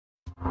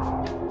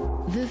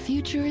The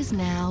future is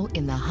now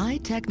in the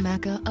high-tech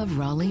mecca of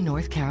Raleigh,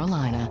 North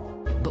Carolina.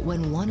 But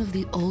when one of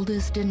the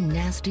oldest and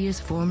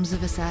nastiest forms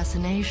of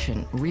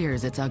assassination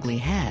rears its ugly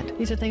head...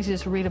 These are things you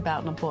just read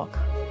about in a book,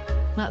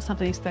 not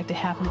something you expect to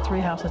happen 3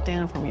 houses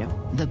down from you.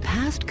 The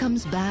past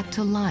comes back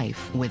to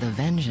life with a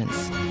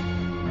vengeance.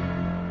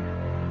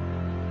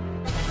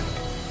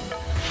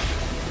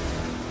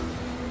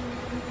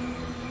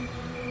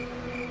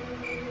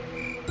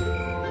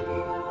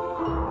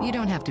 You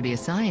don't have to be a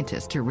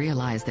scientist to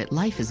realize that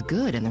life is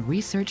good in the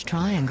Research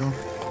Triangle.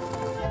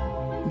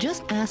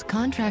 Just ask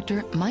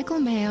contractor Michael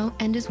Mayo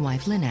and his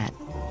wife Lynette.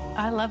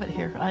 I love it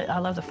here. I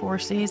love the 4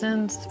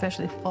 seasons,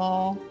 especially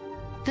fall.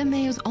 The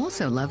Mayos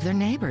also love their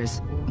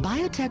neighbors,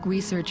 biotech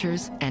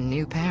researchers and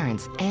new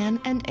parents, Ann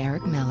and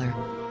Eric Miller.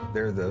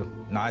 They're the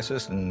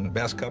nicest and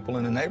best couple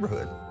in the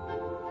neighborhood.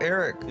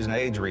 Eric is an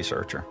AIDS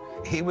researcher.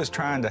 He was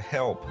trying to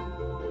help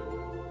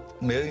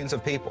millions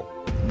of people.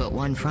 But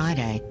one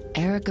Friday,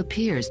 Eric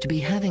appears to be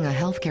having a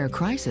healthcare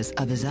crisis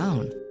of his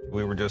own.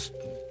 We were just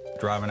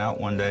driving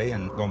out one day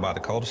and going by the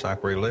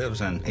cul-de-sac where he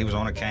lives, and he was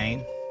on a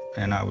cane.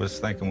 And I was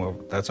thinking, well,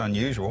 that's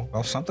unusual.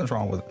 Well, something's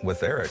wrong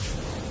with Eric.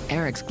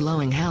 Eric's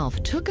glowing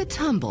health took a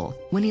tumble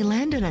when he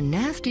landed a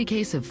nasty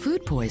case of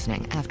food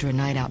poisoning after a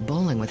night out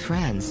bowling with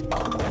friends.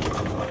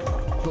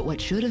 But what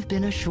should have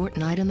been a short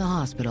night in the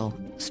hospital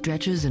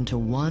stretches into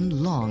one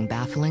long,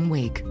 baffling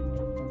week.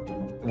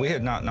 We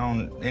had not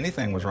known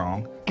anything was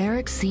wrong.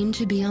 Eric seemed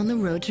to be on the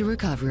road to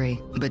recovery,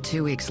 but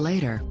 2 weeks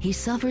later, he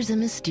suffers a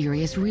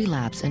mysterious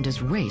relapse and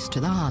is raced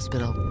to the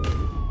hospital.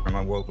 I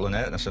woke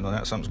Lynette and I said,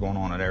 Lynette, something's going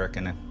on at Eric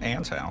and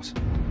Ann's house.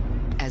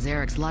 As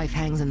Eric's life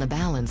hangs in the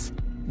balance,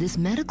 this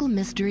medical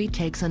mystery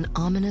takes an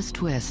ominous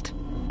twist.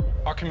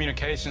 Our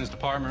communications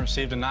department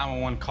received a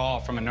 911 call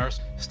from a nurse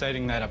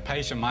stating that a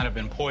patient might have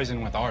been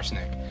poisoned with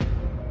arsenic.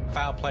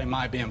 Foul play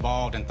might be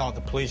involved and thought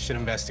the police should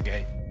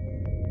investigate.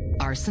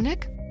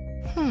 Arsenic?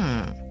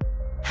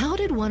 How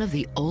did one of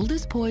the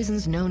oldest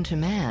poisons known to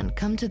man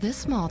come to this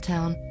small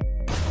town?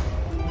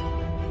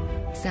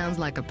 Sounds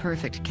like a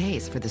perfect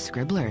case for the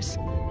Scribblers,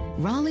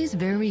 Raleigh's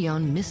very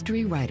own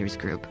mystery writers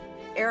group.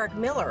 Eric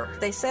Miller,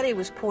 they said he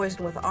was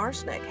poisoned with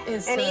arsenic.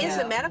 And he is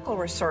a medical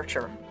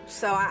researcher.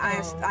 So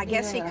I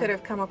guess he could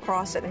have come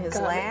across it in his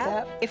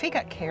lab. If he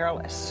got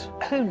careless,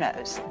 who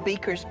knows?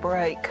 Beakers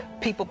break,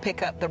 people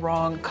pick up the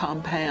wrong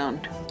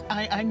compound.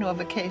 I know of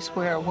a case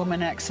where a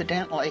woman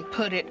accidentally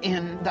put it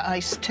in the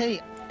iced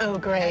tea. Oh,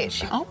 great. And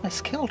she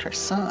almost killed her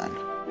son.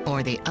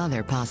 Or the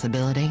other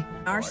possibility.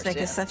 Arsenic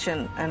is such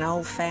an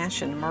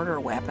old-fashioned murder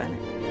weapon.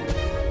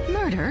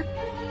 Murder?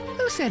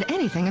 Who said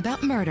anything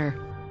about murder?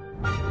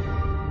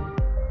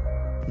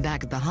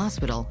 Back at the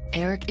hospital,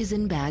 Eric is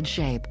in bad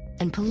shape,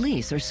 and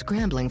police are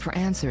scrambling for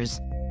answers.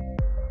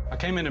 I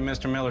came into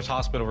Mr. Miller's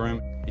hospital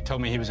room. He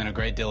told me he was in a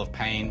great deal of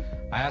pain.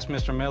 I asked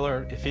Mr.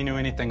 Miller if he knew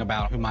anything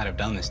about who might have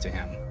done this to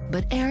him.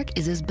 But Eric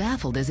is as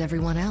baffled as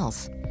everyone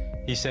else.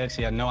 He said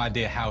he had no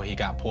idea how he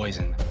got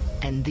poisoned.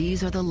 And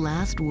these are the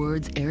last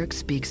words Eric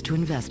speaks to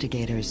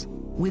investigators.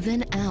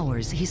 Within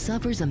hours, he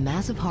suffers a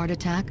massive heart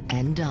attack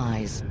and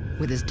dies,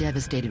 with his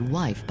devastated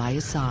wife by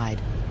his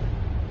side.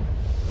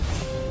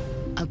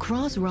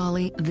 Across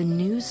Raleigh, the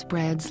news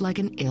spreads like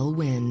an ill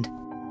wind.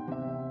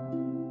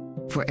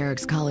 For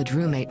Eric's college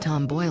roommate,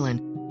 Tom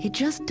Boylan, it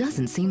just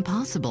doesn't seem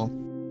possible.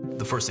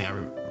 The first thing I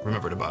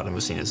remembered about him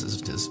was seeing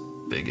his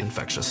big,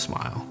 infectious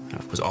smile. He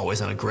was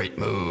always in a great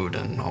mood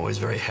and always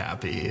very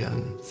happy.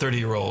 And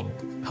 30-year-old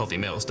healthy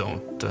males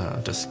don't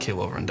just keel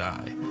over and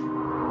die.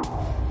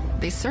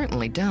 They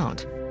certainly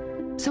don't.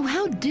 So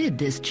how did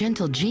this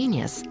gentle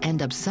genius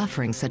end up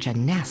suffering such a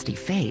nasty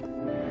fate?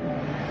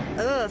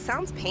 Ugh,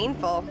 sounds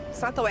painful.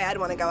 It's not the way I'd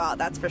want to go out,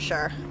 that's for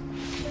sure.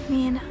 I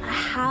mean,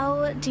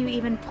 how do you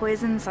even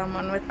poison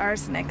someone with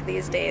arsenic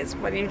these days?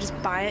 What, do you just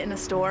buy it in a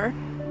store?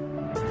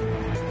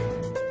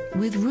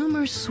 With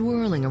rumors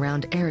swirling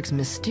around Eric's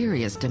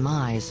mysterious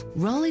demise,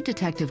 Raleigh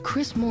detective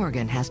Chris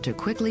Morgan has to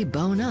quickly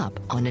bone up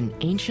on an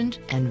ancient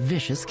and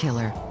vicious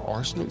killer.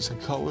 Arsenic's a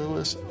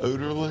colorless,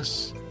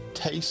 odorless,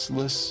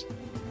 tasteless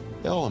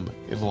element.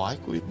 If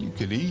likely, you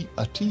could eat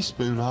a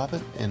teaspoon of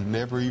it and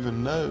never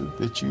even know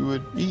that you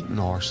had eaten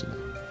arsenic.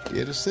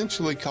 It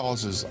essentially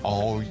causes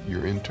all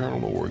your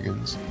internal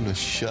organs to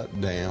shut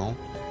down.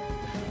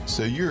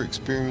 So you're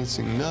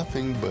experiencing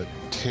nothing but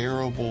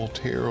terrible,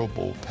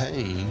 terrible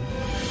pain.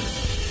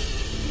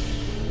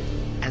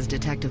 As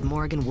Detective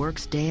Morgan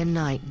works day and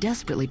night,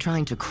 desperately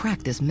trying to crack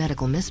this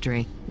medical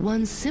mystery,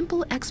 one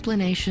simple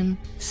explanation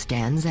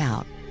stands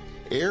out.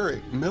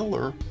 Eric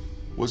Miller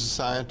was a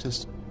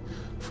scientist.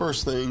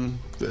 First thing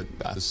that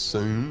I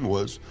assumed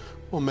was,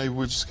 well, maybe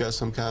we just got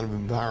some kind of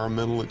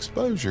environmental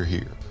exposure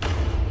here.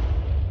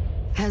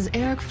 Has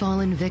Eric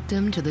fallen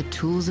victim to the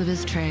tools of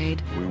his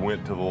trade? We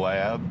went to the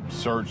lab,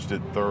 searched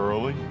it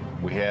thoroughly.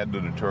 We had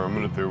to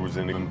determine if there was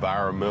an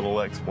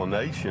environmental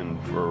explanation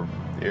for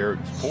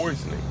Eric's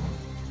poisoning.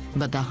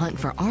 But the hunt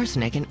for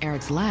arsenic in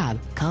Eric's lab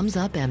comes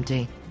up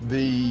empty.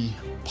 The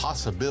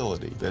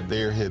possibility that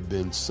there had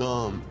been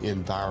some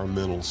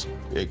environmental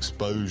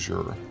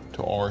exposure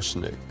to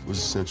arsenic was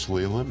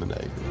essentially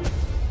eliminated.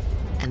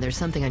 And there's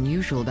something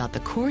unusual about the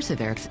course of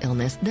Eric's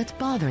illness that's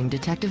bothering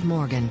Detective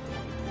Morgan.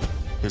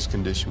 His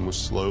condition was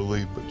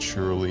slowly but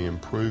surely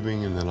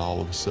improving, and then all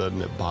of a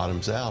sudden it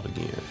bottoms out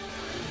again,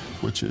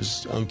 which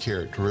is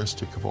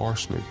uncharacteristic of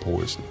arsenic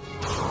poisoning.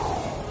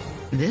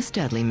 This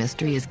deadly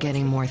mystery is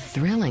getting more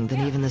thrilling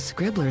than even the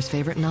Scribbler's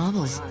favorite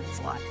novels.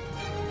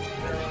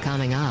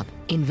 Coming up,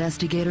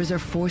 investigators are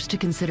forced to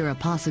consider a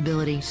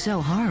possibility so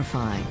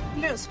horrifying.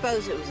 You don't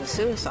suppose it was a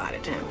suicide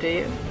attempt, do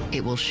you?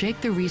 It will shake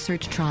the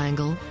research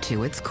triangle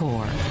to its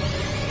core.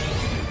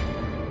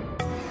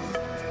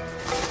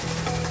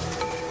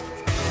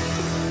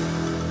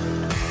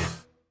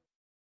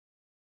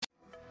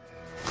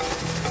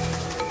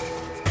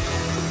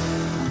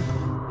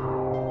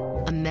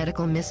 A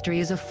medical mystery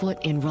is afoot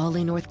in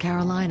Raleigh, North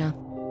Carolina.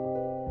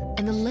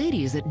 And the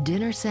ladies at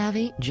Dinner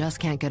Savvy just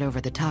can't get over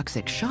the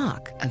toxic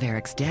shock of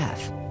Eric's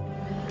death.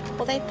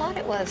 Well, they thought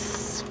it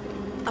was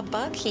a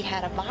bug. He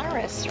had a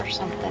virus or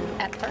something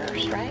at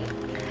first, right?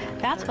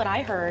 That's what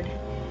I heard.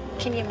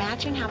 Can you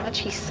imagine how much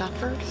he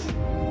suffered?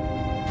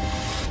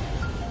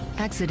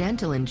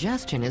 Accidental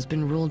ingestion has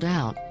been ruled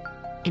out.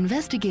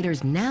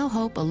 Investigators now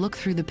hope a look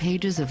through the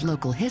pages of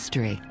local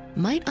history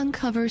might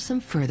uncover some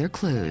further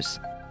clues.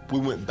 We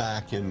went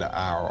back into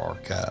our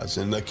archives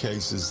and the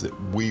cases that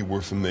we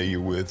were familiar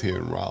with here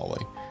in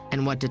Raleigh.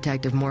 And what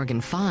Detective Morgan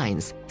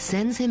finds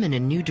sends him in a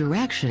new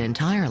direction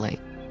entirely.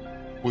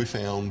 We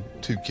found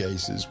 2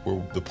 cases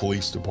where the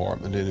police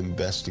department had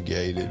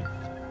investigated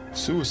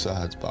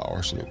suicides by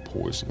arsenic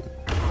poisoning.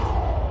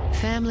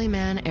 Family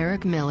man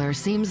Eric Miller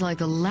seems like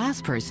the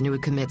last person who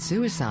would commit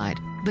suicide,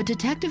 but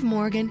Detective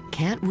Morgan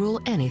can't rule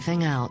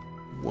anything out.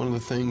 One of the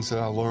things that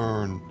I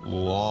learned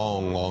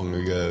long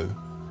ago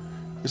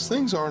is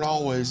things aren't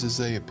always as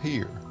they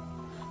appear.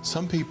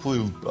 Some people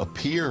who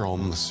appear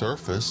on the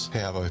surface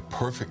have a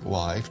perfect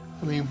life.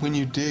 I mean, when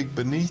you dig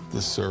beneath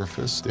the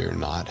surface, they're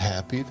not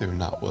happy, they're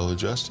not well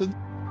adjusted.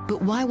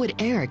 But why would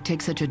Eric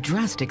take such a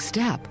drastic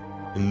step?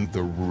 In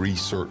the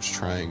research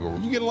triangle,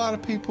 you get a lot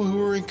of people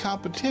who are in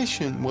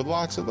competition with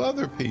lots of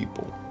other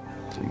people.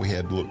 And we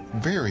had to look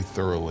very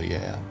thoroughly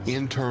at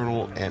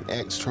internal and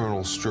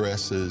external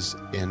stresses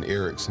in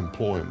Eric's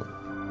employment.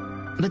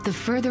 But the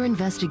further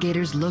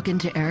investigators look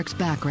into Eric's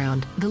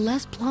background, the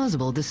less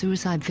plausible the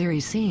suicide theory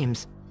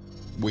seems.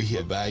 We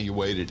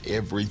evaluated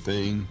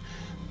everything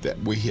that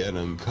we had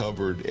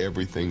uncovered,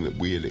 everything that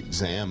we had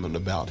examined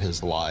about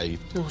his life.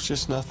 There was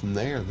just nothing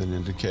there that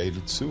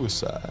indicated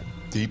suicide.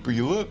 Deeper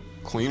you look,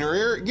 cleaner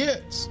Eric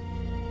gets.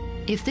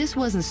 If this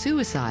wasn't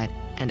suicide,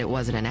 and it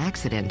wasn't an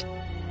accident,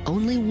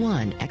 only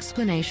one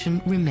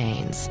explanation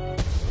remains.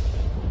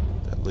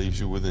 That leaves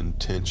you with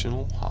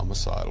intentional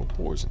homicidal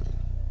poisoning.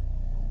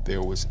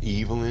 There was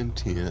evil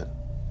intent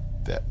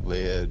that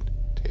led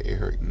to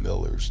Eric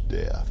Miller's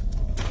death.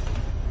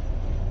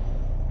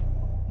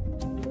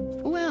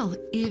 Well,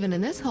 even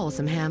in this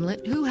wholesome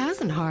hamlet, who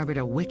hasn't harbored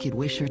a wicked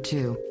wish or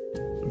two?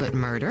 But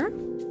murder?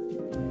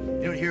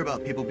 You don't hear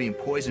about people being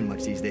poisoned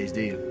much these days,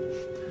 do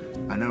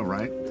you? I know,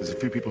 right? There's a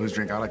few people whose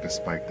drink I like to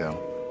spike, though.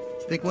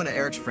 Think one of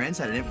Eric's friends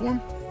had it in for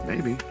him?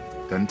 Maybe.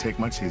 Doesn't take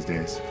much these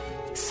days.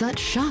 Such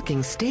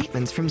shocking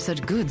statements from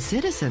such good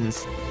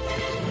citizens.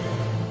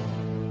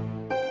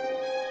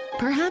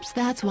 Perhaps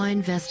that's why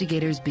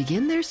investigators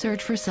begin their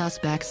search for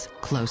suspects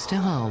close to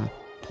home.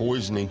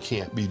 Poisoning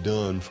can't be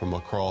done from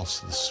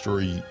across the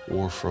street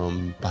or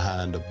from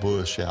behind a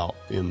bush out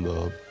in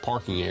the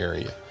parking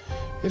area.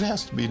 It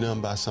has to be done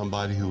by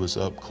somebody who was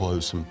up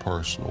close and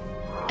personal.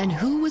 And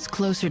who was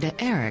closer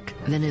to Eric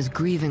than his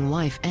grieving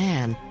wife,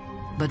 Anne?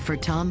 But for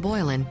Tom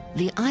Boylan,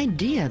 the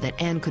idea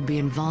that Anne could be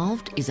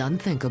involved is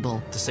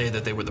unthinkable. To say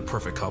that they were the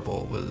perfect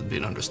couple would be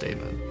an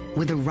understatement.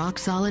 With a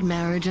rock-solid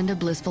marriage and a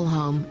blissful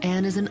home,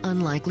 Anne is an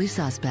unlikely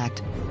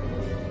suspect.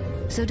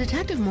 So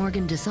Detective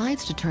Morgan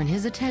decides to turn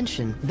his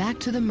attention back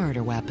to the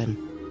murder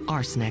weapon,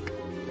 arsenic.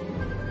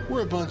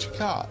 We're a bunch of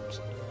cops.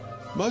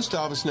 Most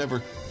of us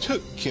never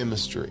took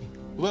chemistry,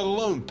 let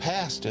alone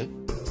passed it.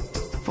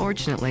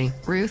 Fortunately,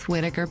 Ruth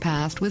Whitaker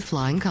passed with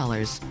flying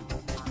colors.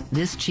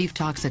 This chief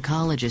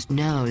toxicologist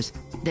knows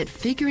that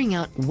figuring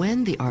out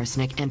when the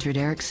arsenic entered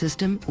Eric's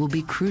system will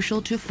be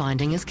crucial to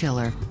finding his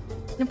killer.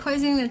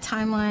 Poisoning the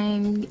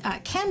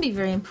timeline can be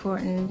very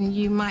important.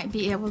 You might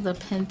be able to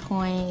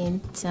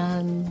pinpoint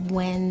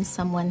when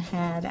someone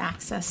had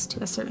access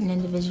to a certain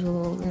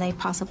individual and they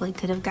possibly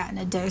could have gotten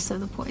a dose of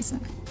the poison.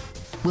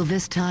 Will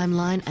this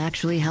timeline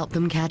actually help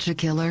them catch a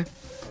killer?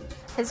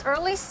 His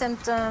early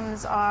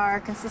symptoms are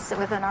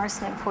consistent with an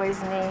arsenic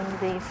poisoning,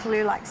 the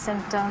flu-like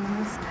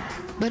symptoms.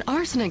 But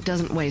arsenic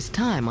doesn't waste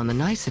time on the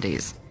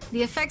niceties.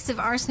 The effects of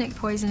arsenic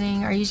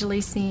poisoning are usually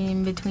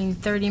seen between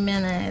 30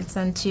 minutes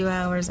and 2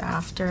 hours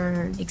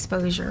after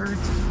exposure.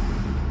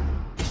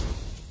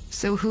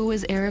 So who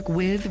was Eric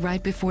with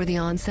right before the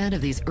onset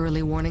of these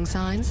early warning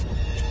signs?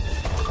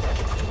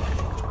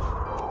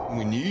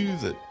 We knew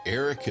that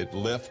Eric had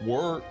left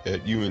work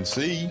at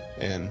UNC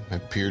and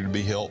appeared to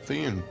be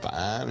healthy and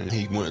fine, and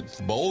he went to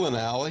the bowling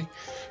alley,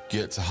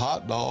 gets a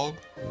hot dog.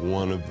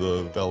 One of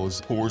the fellas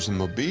pours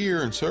him a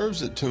beer and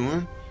serves it to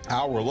him. An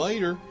hour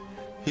later,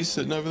 He's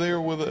sitting over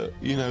there with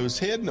his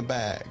head in a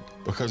bag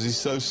because he's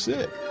so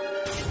sick.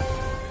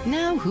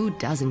 Now, who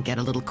doesn't get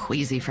a little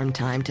queasy from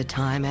time to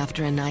time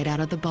after a night out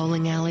at the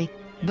bowling alley?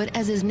 But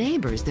as his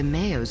neighbors, the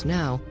Mayos,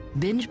 know,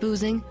 binge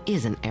boozing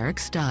isn't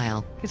Eric's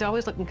style. He's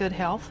always looking good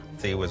health.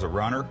 He was a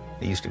runner.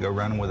 He used to go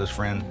running with his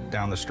friend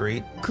down the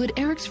street. Could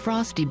Eric's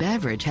frosty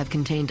beverage have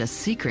contained a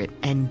secret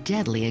and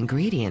deadly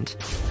ingredient?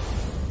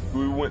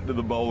 We went to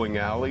the bowling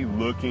alley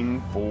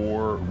looking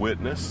for a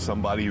witness,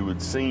 somebody who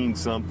had seen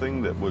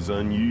something that was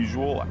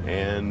unusual,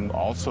 and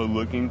also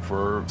looking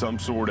for some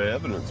sort of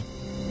evidence.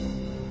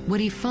 What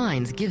he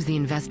finds gives the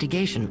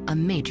investigation a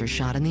major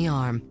shot in the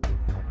arm.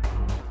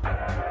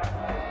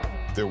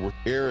 There were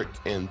Eric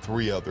and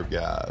 3 other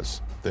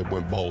guys that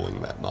went bowling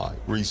that night,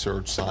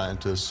 research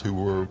scientists who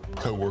were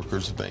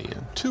co-workers of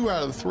Ann. 2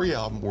 out of the 3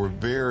 of them were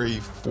very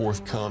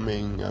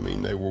forthcoming. I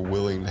mean, they were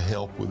willing to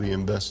help with the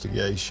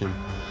investigation.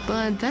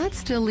 But that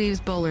still leaves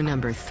bowler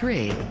number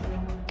 3,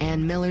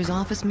 Ann Miller's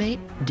office mate,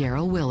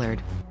 Daryl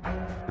Willard.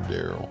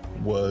 Daryl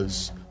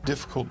was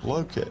difficult to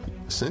locate.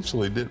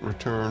 Essentially didn't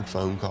return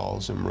phone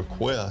calls and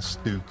requests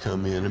to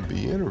come in and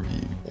be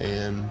interviewed.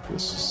 And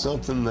this is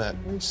something that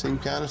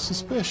seemed kind of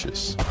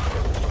suspicious.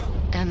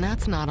 And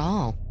that's not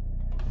all.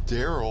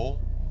 Daryl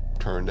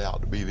turned out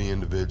to be the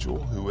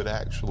individual who had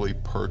actually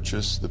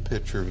purchased the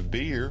pitcher of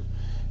beer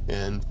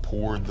and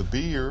poured the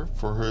beer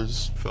for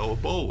his fellow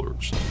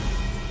bowlers.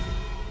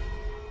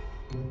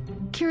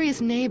 Curious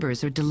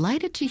neighbors are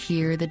delighted to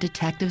hear the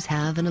detectives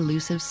have an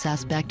elusive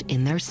suspect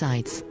in their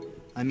sights.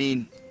 I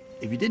mean,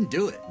 if you didn't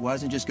do it, why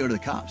doesn't you just go to the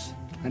cops?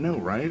 I know,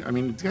 right? I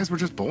mean, these guys were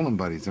just bowling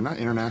buddies. They're not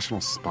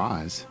international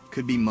spies.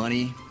 Could be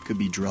money, could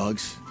be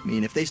drugs. I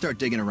mean, if they start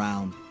digging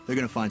around, they're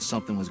gonna find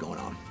something was going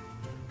on.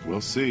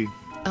 We'll see.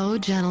 Oh,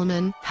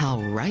 gentlemen,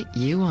 how right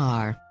you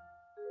are.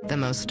 The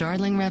most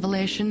startling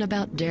revelation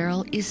about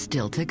Daryl is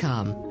still to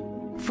come.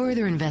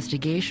 Further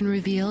investigation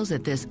reveals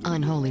that this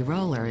unholy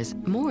roller is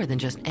more than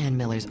just Ann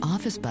Miller's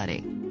office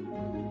buddy.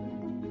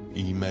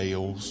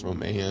 Emails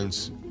from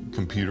Ann's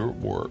computer at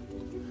work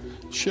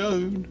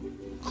showed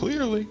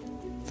clearly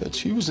that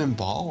she was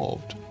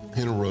involved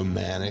in a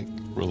romantic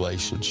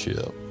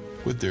relationship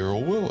with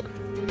Daryl Willard.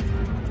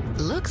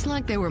 Looks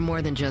like there were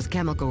more than just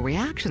chemical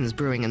reactions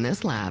brewing in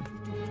this lab.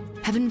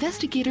 Have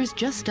investigators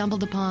just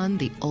stumbled upon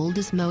the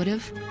oldest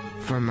motive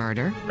for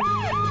murder?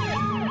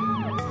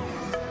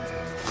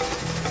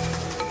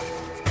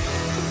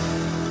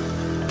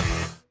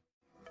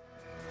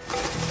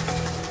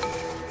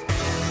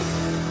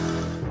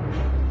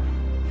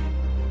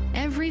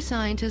 Every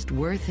scientist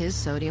worth his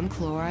sodium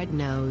chloride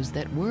knows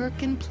that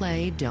work and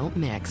play don't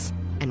mix.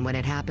 And when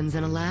it happens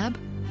in a lab,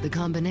 the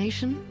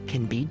combination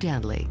can be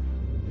deadly.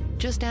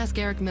 Just ask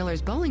Eric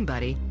Miller's bowling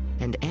buddy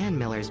and Ann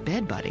Miller's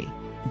bed buddy,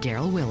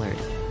 Daryl Willard.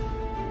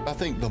 I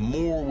think the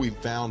more we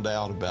found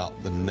out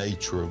about the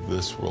nature of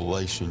this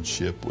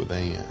relationship with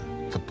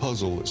Ann, the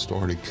puzzle that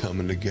started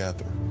coming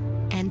together.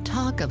 And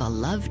talk of a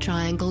love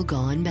triangle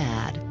gone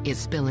bad is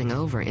spilling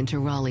over into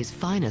Raleigh's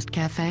finest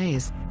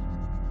cafes.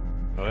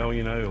 Well,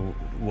 you know,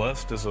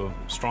 lust is a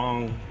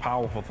strong,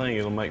 powerful thing.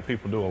 It'll make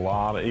people do a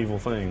lot of evil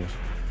things.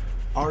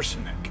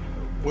 Arsenic.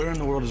 Where in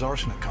the world does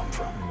arsenic come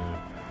from?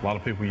 A lot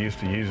of people used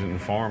to use it in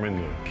farming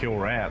to kill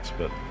rats,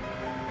 but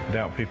I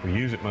doubt people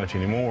use it much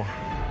anymore.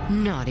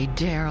 Naughty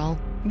Daryl.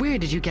 Where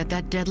did you get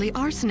that deadly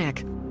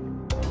arsenic?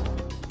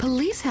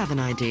 Police have an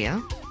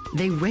idea.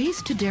 They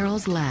race to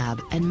Daryl's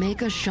lab and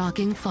make a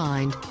shocking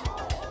find.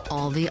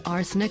 All the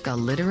arsenic a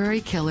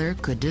literary killer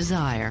could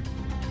desire.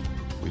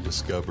 We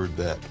discovered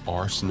that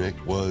arsenic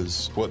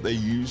was what they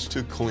used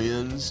to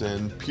cleanse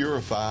and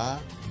purify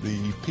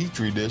the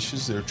petri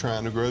dishes they're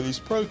trying to grow these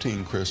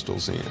protein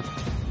crystals in.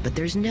 But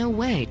there's no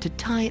way to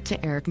tie it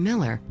to Eric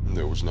Miller.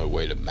 There was no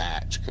way to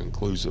match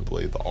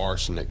conclusively the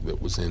arsenic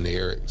that was in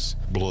Eric's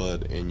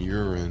blood and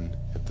urine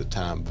at the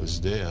time of his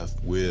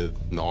death with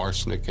the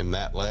arsenic in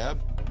that lab.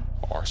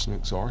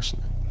 Arsenic's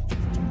arsenic.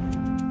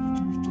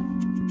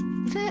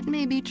 That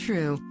may be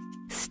true.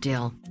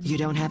 Still, you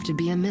don't have to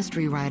be a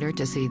mystery writer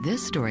to see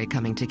this story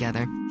coming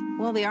together.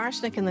 Well, the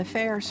arsenic in the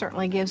fair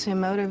certainly gives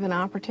him motive and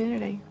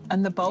opportunity.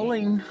 And the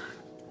bowling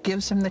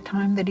gives him the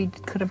time that he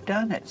could have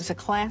done it. It's a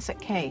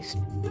classic case.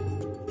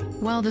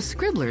 While the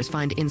scribblers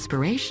find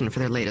inspiration for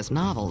their latest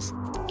novels,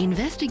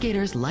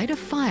 investigators light a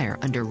fire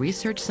under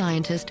research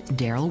scientist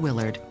Daryl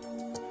Willard.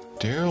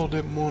 Daryl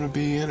didn't want to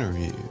be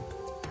interviewed.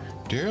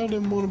 Daryl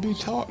didn't want to be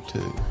talked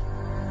to.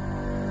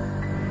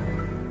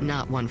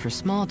 Not one for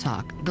small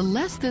talk, the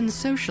less than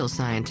social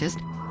scientist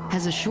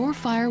has a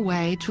surefire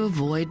way to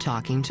avoid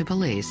talking to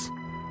police.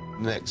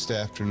 Next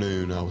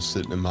afternoon, I was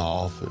sitting in my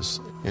office,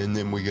 and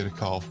then we get a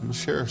call from the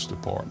sheriff's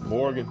department.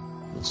 Morgan.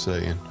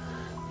 Saying,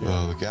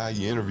 the guy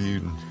you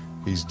interviewed,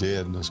 he's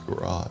dead in this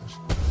garage.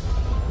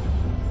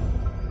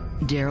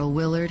 Daryl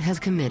Willard has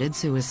committed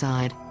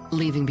suicide,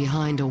 leaving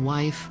behind a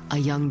wife, a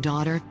young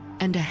daughter,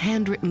 and a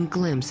handwritten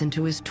glimpse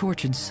into his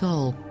tortured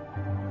soul.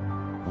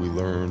 We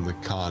learned the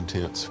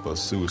contents of a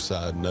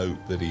suicide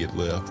note that he had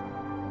left.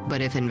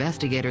 But if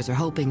investigators are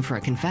hoping for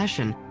a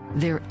confession,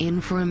 they're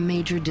in for a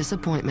major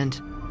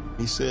disappointment.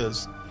 He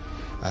says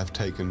I've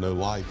taken no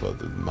life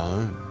other than my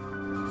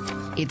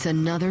own. It's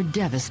another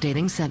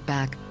devastating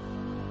setback.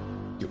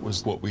 It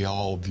was what we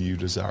all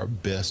viewed as our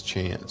best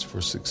chance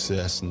for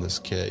success in this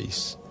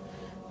case.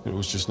 It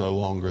was just no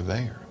longer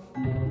there.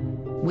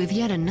 With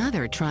yet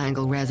another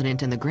Triangle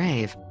resident in the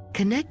grave,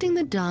 connecting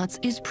the dots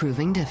is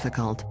proving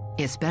difficult,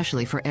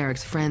 especially for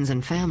Eric's friends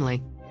and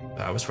family.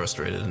 I was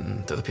frustrated,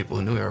 and the other people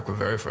who knew Eric were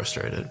very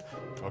frustrated.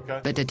 Okay.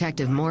 But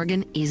Detective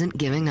Morgan isn't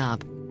giving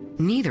up.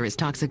 Neither is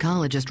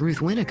toxicologist Ruth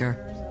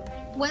Winokur.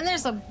 When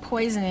there's a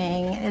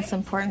poisoning, it's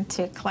important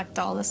to collect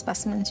all the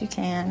specimens you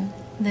can.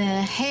 The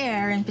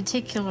hair, in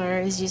particular,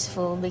 is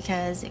useful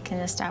because it can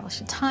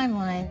establish a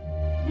timeline.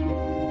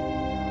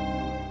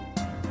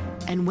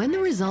 And when the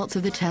results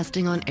of the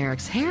testing on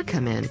Eric's hair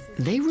come in,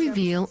 they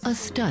reveal a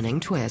stunning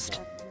twist.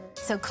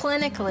 So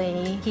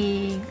clinically,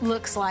 he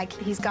looks like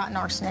he's gotten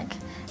arsenic,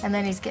 and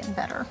then he's getting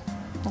better,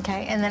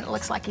 okay? And then it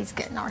looks like he's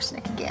getting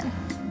arsenic again.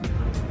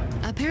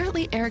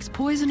 Apparently, Eric's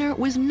poisoner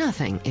was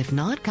nothing if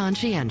not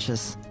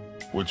conscientious.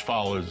 Which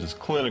follows his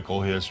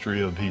clinical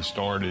history of he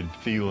started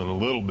feeling a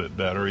little bit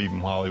better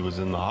even while he was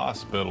in the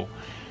hospital,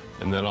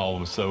 and then all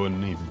of a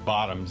sudden he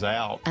bottoms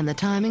out. And the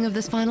timing of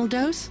this final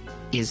dose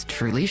is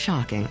truly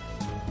shocking.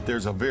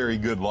 There's a very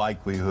good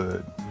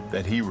likelihood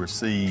that he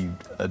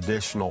received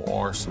additional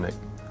arsenic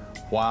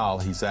while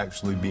he's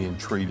actually being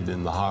treated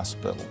in the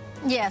hospital.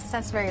 Yes,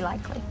 that's very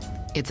likely.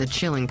 It's a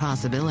chilling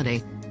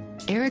possibility.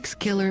 Eric's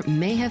killer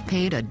may have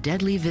paid a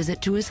deadly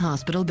visit to his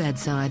hospital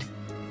bedside.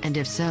 And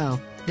if so,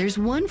 there's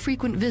one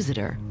frequent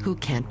visitor who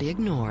can't be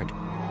ignored.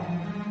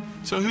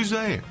 So who's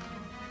there?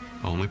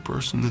 The only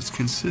person that's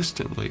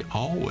consistently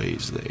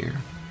always there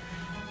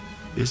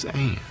is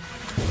Ann.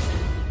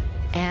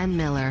 Ann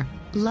Miller,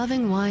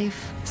 loving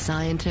wife,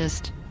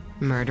 scientist,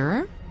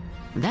 murderer?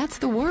 That's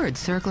the word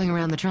circling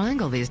around the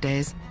triangle these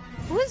days.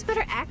 Who has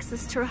better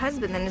access to her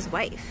husband than his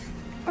wife?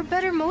 Or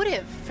better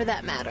motive, for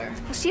that matter.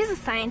 Well, she is a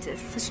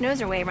scientist, so she knows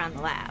her way around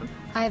the lab.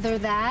 Either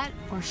that,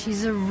 or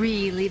she's a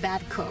really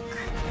bad cook.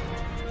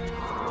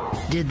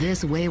 Did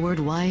this wayward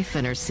wife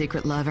and her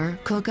secret lover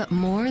cook up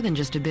more than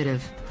just a bit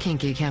of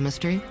kinky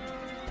chemistry?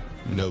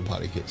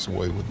 Nobody gets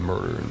away with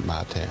murder in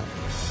my town.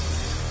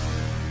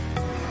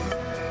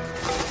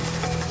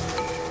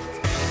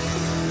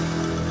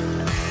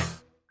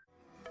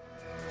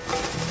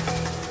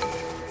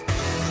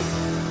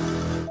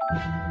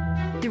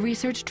 The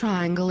research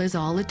triangle is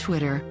all a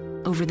Twitter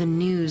over the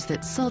news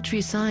that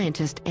sultry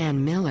scientist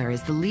Ann Miller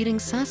is the leading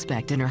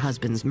suspect in her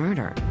husband's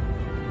murder.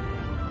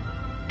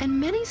 And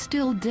many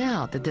still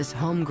doubt that this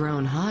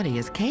homegrown hottie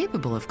is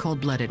capable of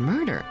cold-blooded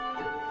murder.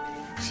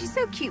 She's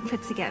so cute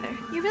put together.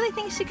 You really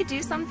think she could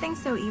do something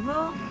so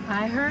evil?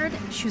 I heard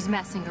she was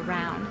messing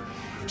around.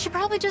 She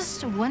probably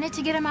just wanted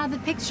to get him out of the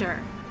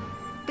picture.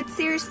 But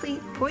seriously,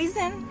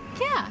 poison?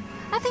 Yeah,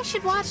 I think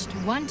she'd watched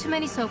one too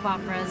many soap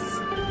operas.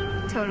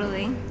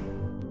 Totally.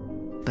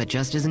 But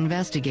just as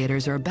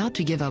investigators are about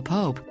to give up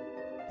hope,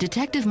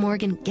 Detective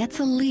Morgan gets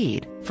a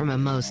lead from a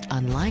most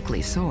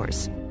unlikely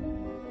source.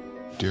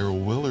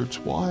 Daryl Willard's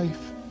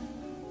wife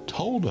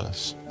told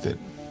us that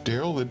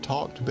Daryl had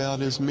talked about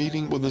his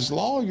meeting with his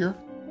lawyer.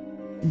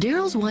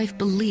 Daryl's wife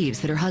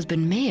believes that her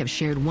husband may have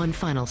shared one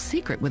final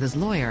secret with his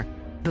lawyer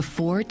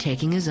before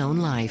taking his own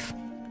life.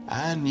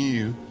 I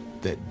knew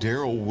that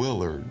Daryl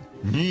Willard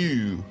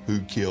knew who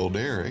killed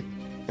Eric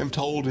and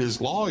told his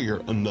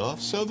lawyer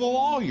enough so the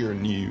lawyer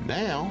knew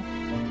now.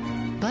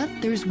 But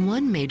there's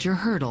one major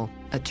hurdle,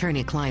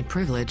 attorney-client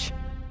privilege.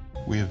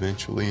 We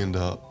eventually end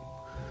up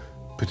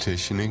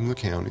petitioning the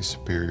county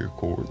superior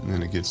court, and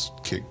then it gets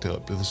kicked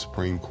up to the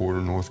Supreme Court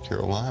of North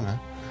Carolina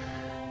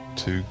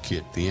to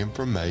get the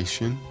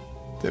information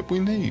that we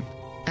need.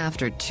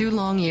 After 2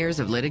 long years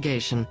of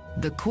litigation,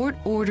 the court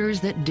orders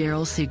that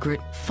Daryl's secret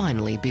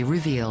finally be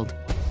revealed.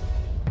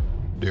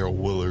 Daryl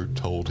Willard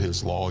told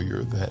his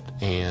lawyer that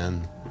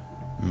Ann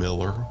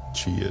Miller,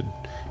 she had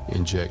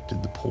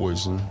injected the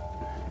poison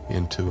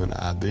into an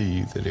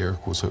IV that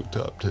Eric was hooked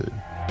up to.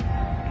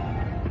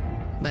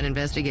 But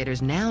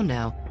investigators now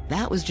know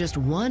that was just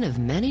one of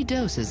many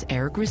doses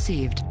Eric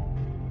received.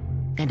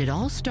 And it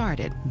all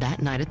started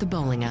that night at the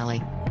bowling alley.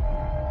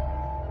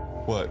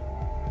 What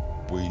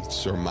we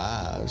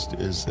surmised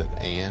is that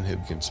Ann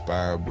had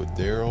conspired with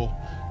Daryl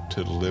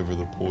to deliver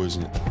the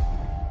poison.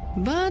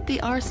 But the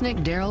arsenic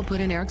Daryl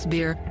put in Eric's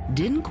beer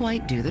didn't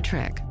quite do the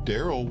trick.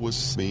 Daryl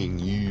was being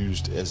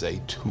used as a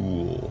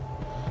tool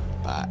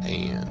by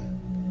Ann.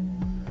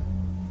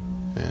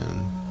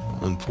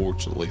 And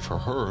unfortunately for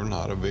her,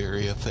 not a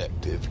very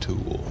effective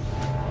tool.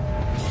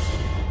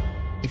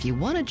 If you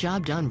want a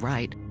job done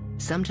right,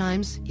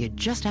 sometimes you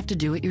just have to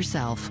do it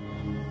yourself.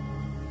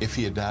 If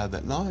he had died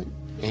that night,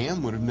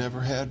 Ann would have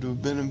never had to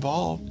have been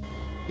involved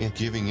in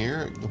giving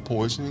Eric the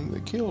poisoning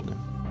that killed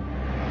him.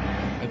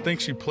 I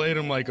think she played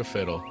him like a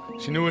fiddle.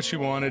 She knew what she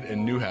wanted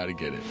and knew how to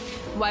get it.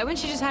 Why wouldn't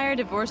she just hire a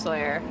divorce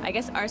lawyer? I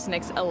guess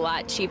arsenic's a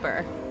lot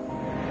cheaper.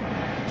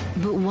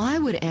 But why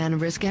would Anne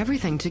risk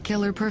everything to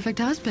kill her perfect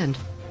husband?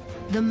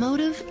 The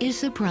motive is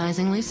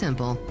surprisingly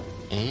simple.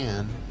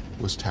 Ann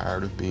was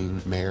tired of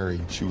being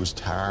married. She was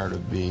tired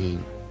of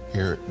being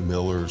Eric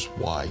Miller's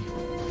wife.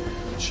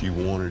 She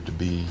wanted to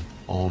be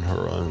on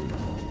her own.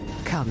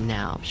 Come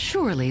now,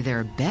 surely there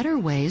are better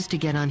ways to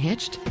get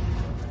unhitched.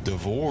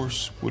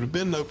 Divorce would have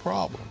been no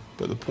problem,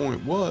 but the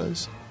point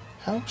was,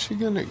 how was she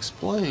going to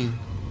explain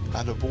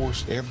I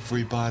divorced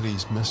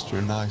everybody's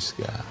Mr. Nice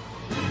Guy?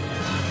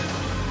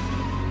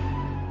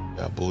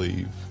 I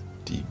believe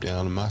deep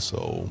down in my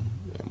soul,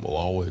 and will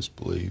always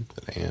believe,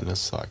 that Ann is a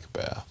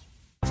psychopath.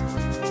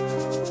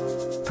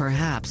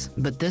 Perhaps,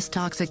 but this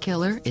toxic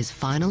killer is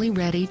finally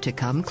ready to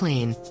come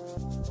clean.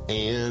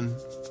 Ann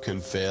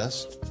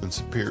confessed in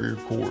Superior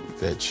Court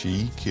that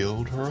she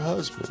killed her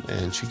husband,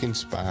 and she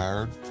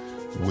conspired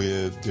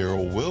with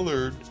Daryl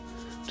Willard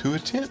to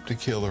attempt to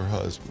kill her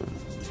husband.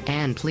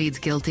 Ann pleads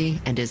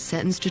guilty and is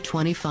sentenced to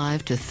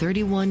 25 to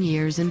 31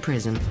 years in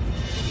prison.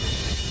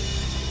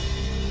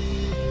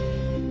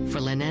 For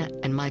Lynette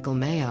and Michael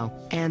Mayo,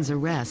 Ann's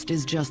arrest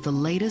is just the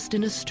latest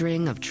in a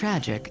string of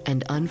tragic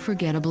and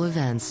unforgettable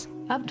events.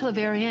 Up to the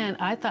very end,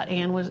 I thought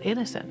Ann was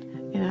innocent.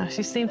 You know,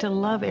 she seemed to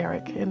love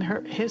Eric, and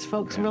his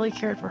folks really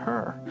cared for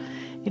her.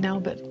 You know,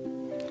 but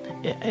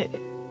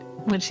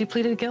when she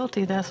pleaded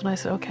guilty, that's when I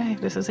said, okay,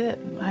 this is it.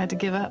 I had to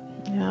give up.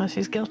 You know,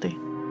 she's guilty.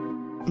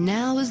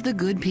 Now as the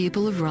good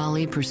people of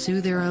Raleigh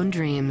pursue their own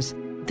dreams,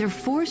 they're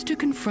forced to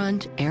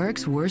confront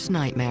Eric's worst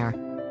nightmare.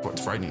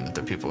 It's frightening that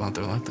there are people out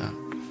there like that.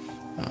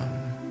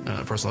 And at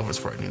a personal level, it's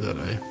frightening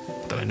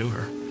that I knew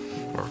her,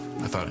 or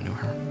I thought I knew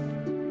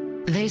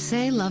her. They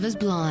say love is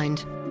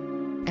blind,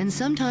 and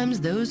sometimes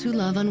those who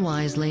love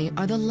unwisely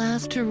are the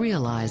last to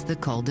realize the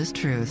coldest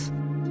truth.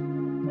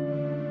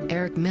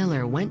 Eric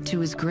Miller went to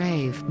his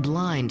grave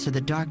blind to the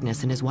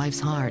darkness in his wife's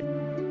heart,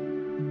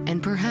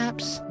 and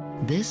perhaps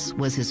this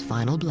was his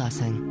final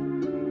blessing.